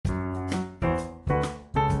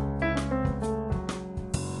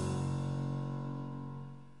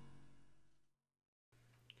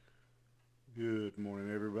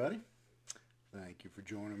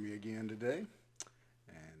joining me again today.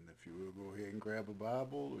 And if you will go ahead and grab a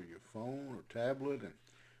Bible or your phone or tablet, and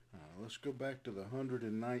let's go back to the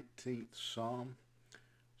 119th Psalm,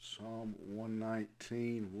 Psalm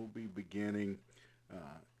 119. We'll be beginning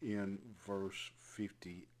in verse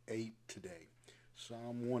 58 today.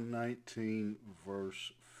 Psalm 119,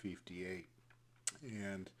 verse 58.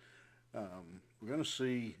 And we're going to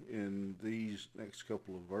see in these next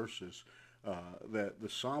couple of verses that the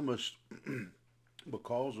psalmist,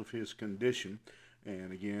 because of his condition,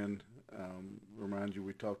 and again, remind you,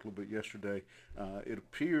 we talked a little bit yesterday. It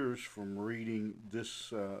appears from reading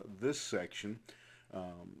this section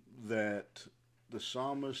that the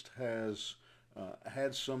psalmist has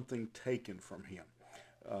had something taken from him,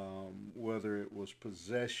 whether it was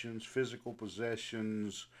possessions, physical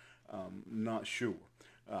possessions, not sure.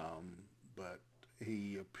 But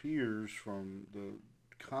he appears from the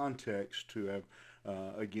context to have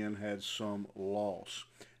again had some loss.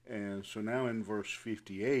 And so now in verse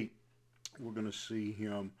 58, we're going to see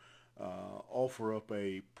him offer up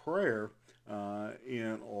a prayer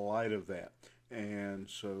in light of that. And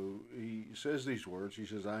so he says these words. He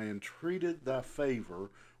says, I entreated thy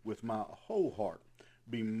favor with my whole heart.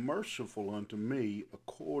 Be merciful unto me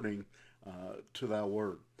according to thy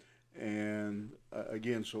word. And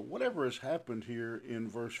again, so whatever has happened here in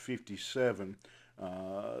verse 57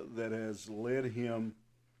 that has led him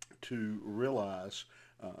to realize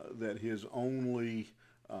that his only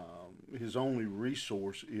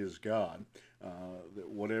resource is God. That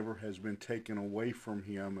whatever has been taken away from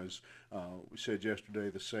him, as we said yesterday,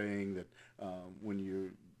 the saying that when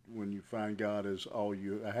you find God as all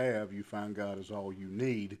you have, you find God as all you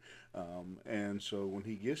need. And so when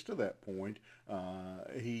he gets to that point,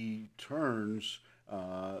 he turns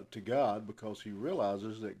to God because he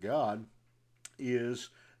realizes that God is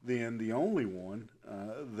then the only one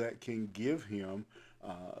that can give him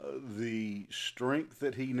the strength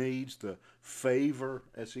that he needs, the favor,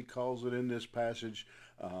 as he calls it in this passage,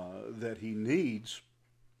 that he needs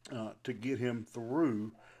to get him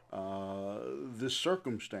through this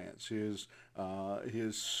circumstance, his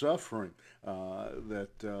suffering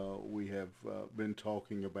that we have been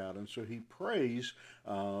talking about, and so he prays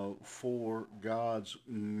for God's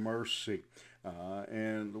mercy,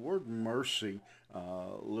 and the word mercy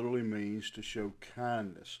literally means to show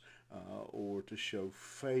kindness or to show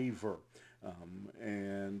favor.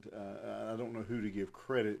 And I don't know who to give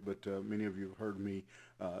credit, but many of you have heard me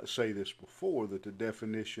say this before, that the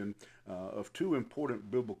definition of two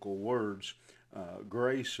important biblical words,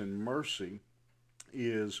 grace and mercy,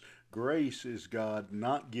 is grace is God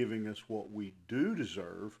not giving us what we do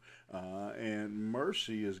deserve, and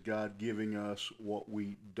mercy is God giving us what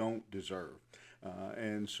we don't deserve.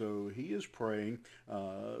 And so he is praying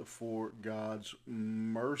for God's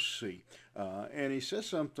mercy. And he says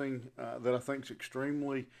something that I think is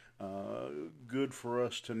extremely good for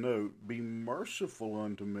us to note. Be merciful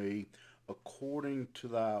unto me according to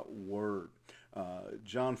thy word.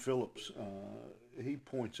 John Phillips, he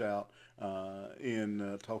points out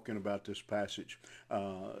in talking about this passage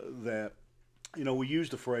that we use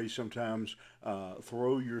the phrase sometimes,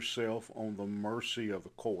 throw yourself on the mercy of the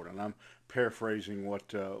court. And I'm paraphrasing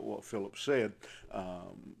what Philip said,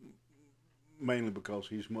 mainly because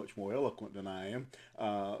he's much more eloquent than I am.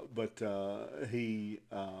 But he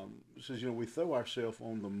says, we throw ourselves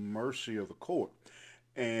on the mercy of the court.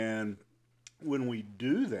 And when we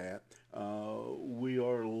do that, we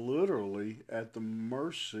are literally at the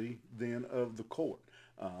mercy then of the court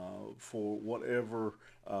for whatever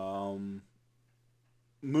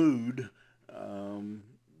mood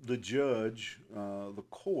the judge, the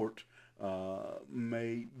court,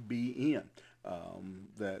 may be in.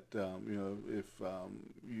 That if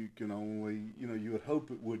you can only, you would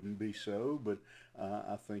hope it wouldn't be so, but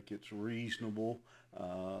I think it's reasonable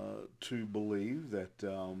to believe that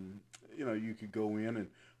you could go in and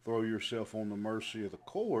throw yourself on the mercy of the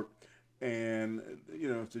court, and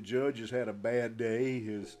if the judge has had a bad day,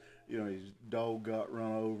 his dog got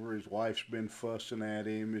run over, his wife's been fussing at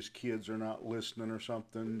him, his kids are not listening or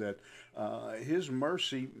something, that his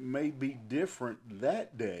mercy may be different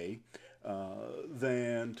that day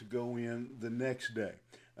than to go in the next day.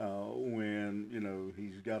 When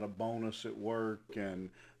he's got a bonus at work and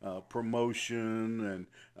promotion, and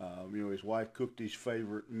his wife cooked his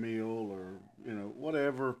favorite meal, or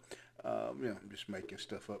whatever. I'm just making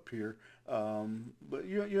stuff up here, but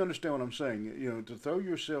you understand what I'm saying. To throw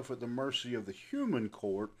yourself at the mercy of the human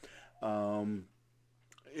court, could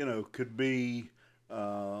be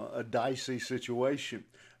a dicey situation.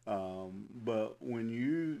 But when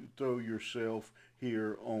you throw yourself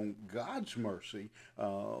here on God's mercy,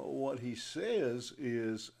 what he says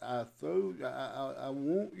is, I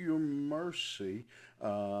want your mercy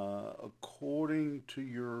according to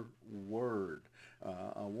your word.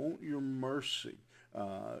 I want your mercy.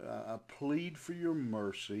 I plead for your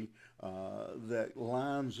mercy that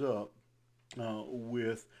lines up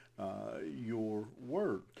with your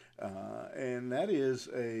word, and that is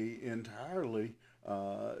a entirely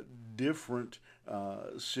different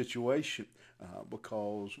situation,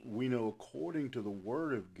 because we know according to the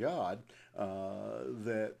word of God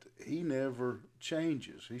that he never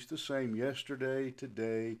changes. He's the same yesterday,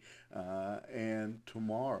 today, and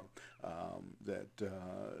tomorrow. That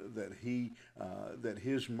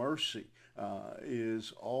his mercy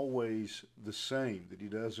is always the same. That he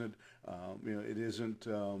doesn't, it isn't,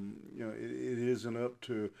 it isn't up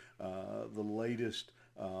to the latest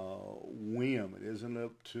whim. It isn't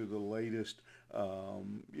up to the latest,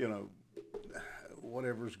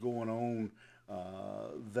 whatever's going on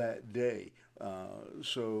that day.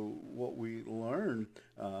 So what we learn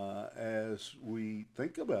as we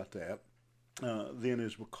think about that then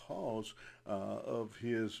is because of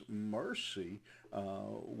his mercy,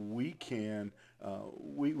 we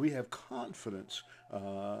have confidence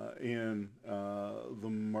in the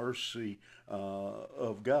mercy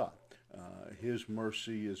of God. His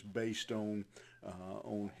mercy is based on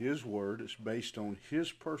His word. It's based on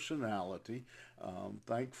His personality.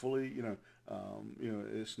 Thankfully,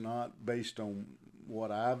 it's not based on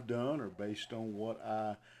what I've done or based on what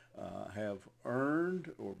I have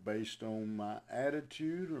earned or based on my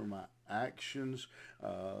attitude or my actions.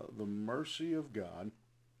 The mercy of God,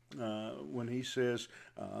 when he says,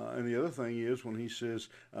 and the other thing is when he says,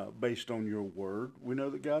 based on your word, we know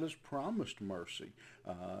that God has promised mercy,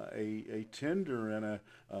 a tender and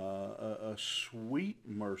a sweet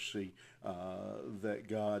mercy that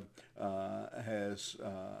God has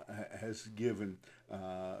given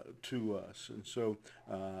to us. And so,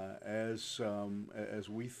 as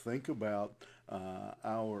we think about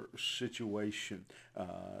our situation,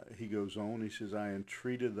 he goes on. He says, "I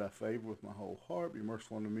entreated thy favor with my whole heart. Be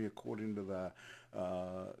merciful unto me according to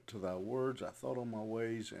thy words. I thought on my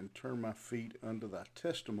ways and turned my feet unto thy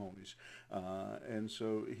testimonies." And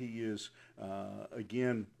so he is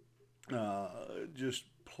again just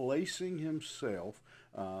placing himself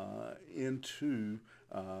into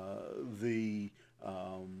the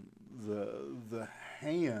the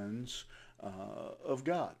hands of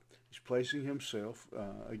God. He's placing himself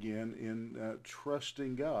again in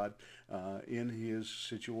trusting God in his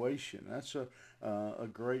situation. That's a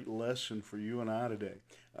great lesson for you and I today.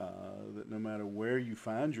 That no matter where you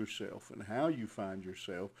find yourself and how you find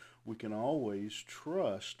yourself, we can always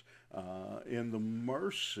trust in the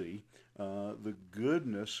mercy, the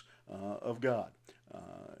goodness of God.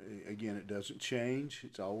 Again, it doesn't change.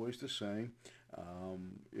 It's always the same.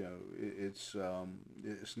 It's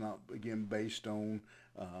not again based on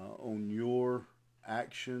your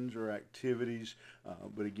actions or activities,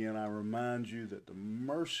 but again, I remind you that the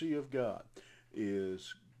mercy of God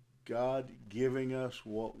is God giving us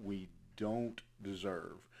what we don't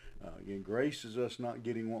deserve. Again, grace is us not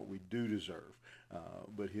getting what we do deserve,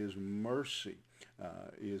 but His mercy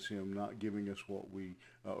is Him not giving us what we,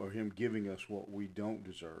 or Him giving us what we don't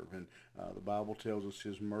deserve. And the Bible tells us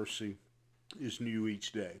His mercy is new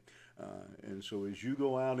each day. And so as you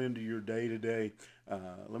go out into your day to day,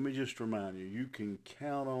 let me just remind you, you can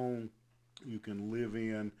count on, you can live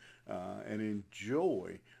in and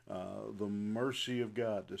enjoy the mercy of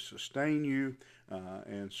God to sustain you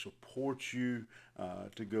and support you,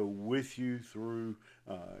 to go with you through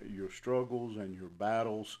your struggles and your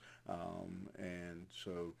battles. And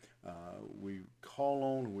so we call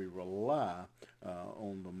on, we rely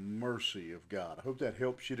on the mercy of God. I hope that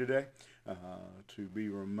helps you today to be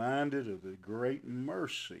reminded of the great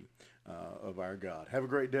mercy of our God. Have a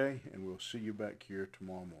great day, and we'll see you back here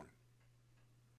tomorrow morning.